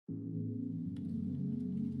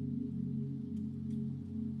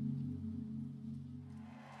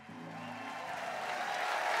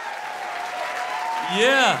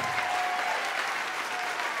Yeah.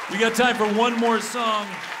 We got time for one more song.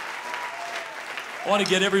 I want to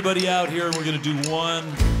get everybody out here, and we're going to do one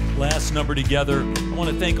last number together. I want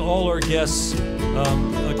to thank all our guests.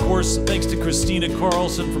 Of course, thanks to Christina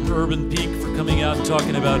Carlson from Urban Peak for coming out and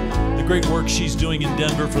talking about the great work she's doing in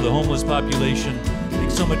Denver for the homeless population.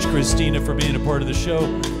 Thanks so much, Christina, for being a part of the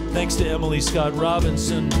show. Thanks to Emily Scott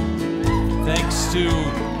Robinson. Thanks to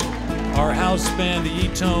our house band, the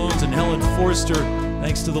eTones, and Helen Forster.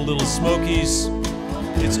 Thanks to the Lil Smokies.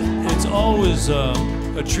 It's always a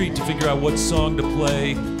treat to figure out what song to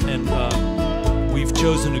play, and we've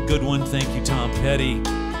chosen a good one. Thank you, Tom Petty.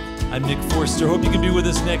 I'm Nick Forster. Hope you can be with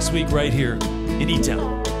us next week right here in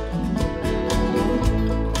eTown.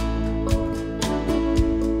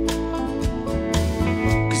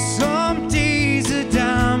 Some days are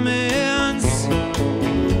diamonds,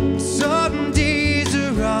 some days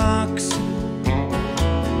are rocks,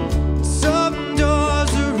 some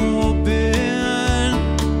doors are open,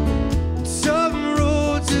 some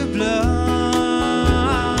roads are blocked,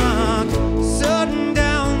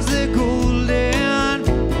 sundowns they're golden,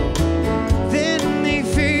 then they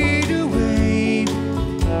fade away.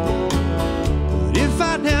 But if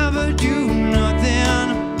I never do nothing,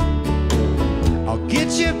 I'll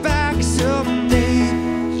get you back someday.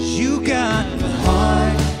 'Cause you got a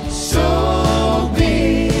heart so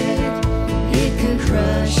big it could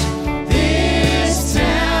crush this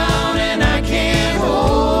town, and I can't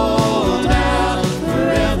hold out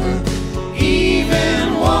forever,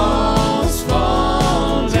 even walls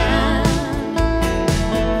fall down.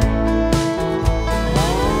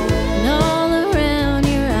 And all around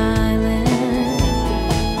your island,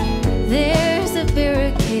 there's a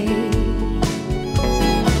barricade.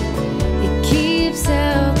 It keeps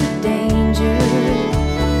out the danger.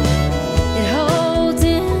 It holds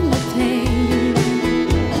in the pain.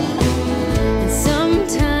 And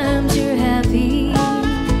sometimes you're happy,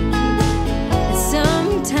 and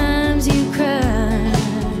sometimes you cry.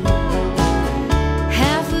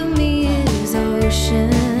 Half of me is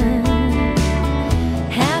ocean,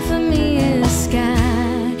 half of me is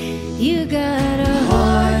sky. You got a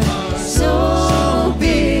heart so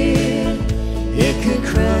big it could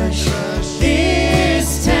crush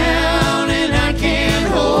this town, and I can't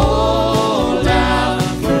hold out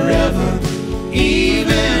forever,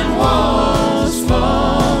 even walls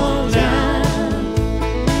fall down.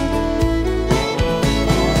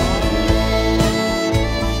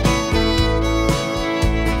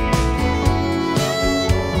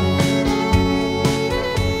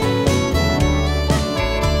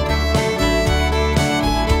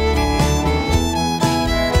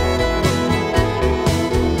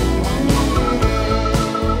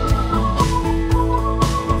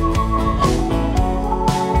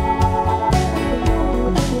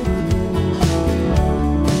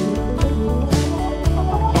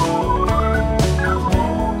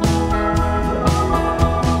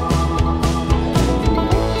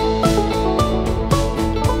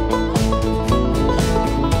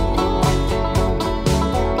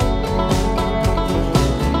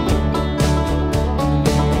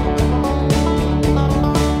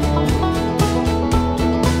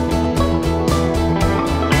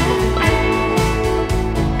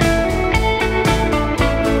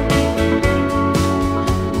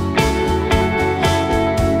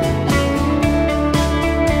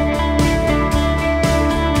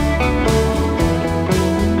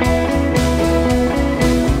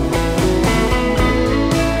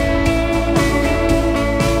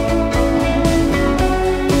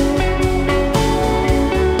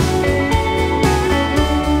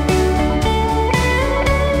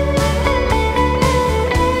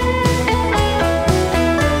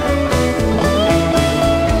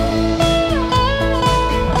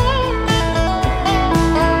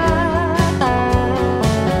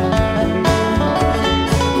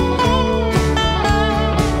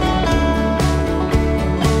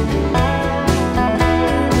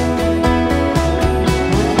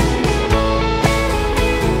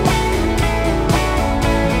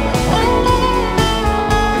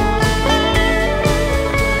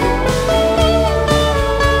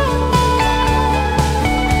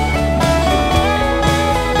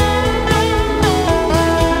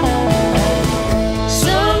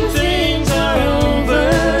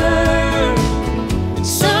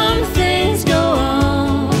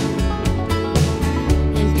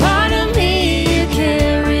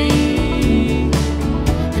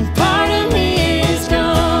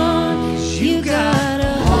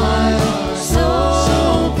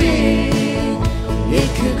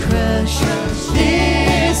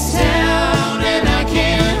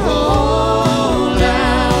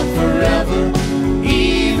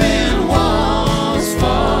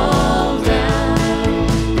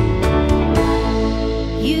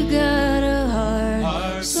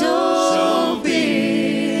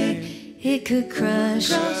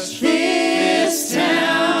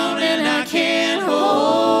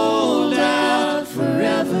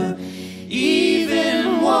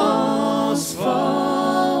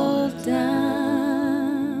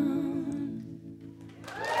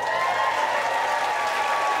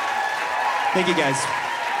 Thank you, guys.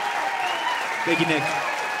 Thank you, Nick.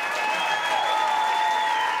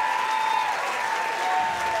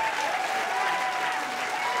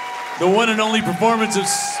 The one and only performance of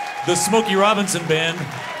the Smokey Robinson Band.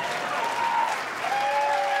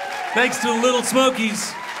 Thanks to the Lil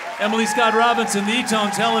Smokies, Emily Scott Robinson, the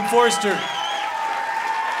eTown's Helen Forster,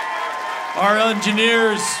 our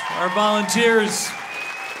engineers, our volunteers,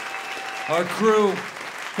 our crew.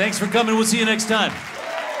 Thanks for coming. We'll see you next time.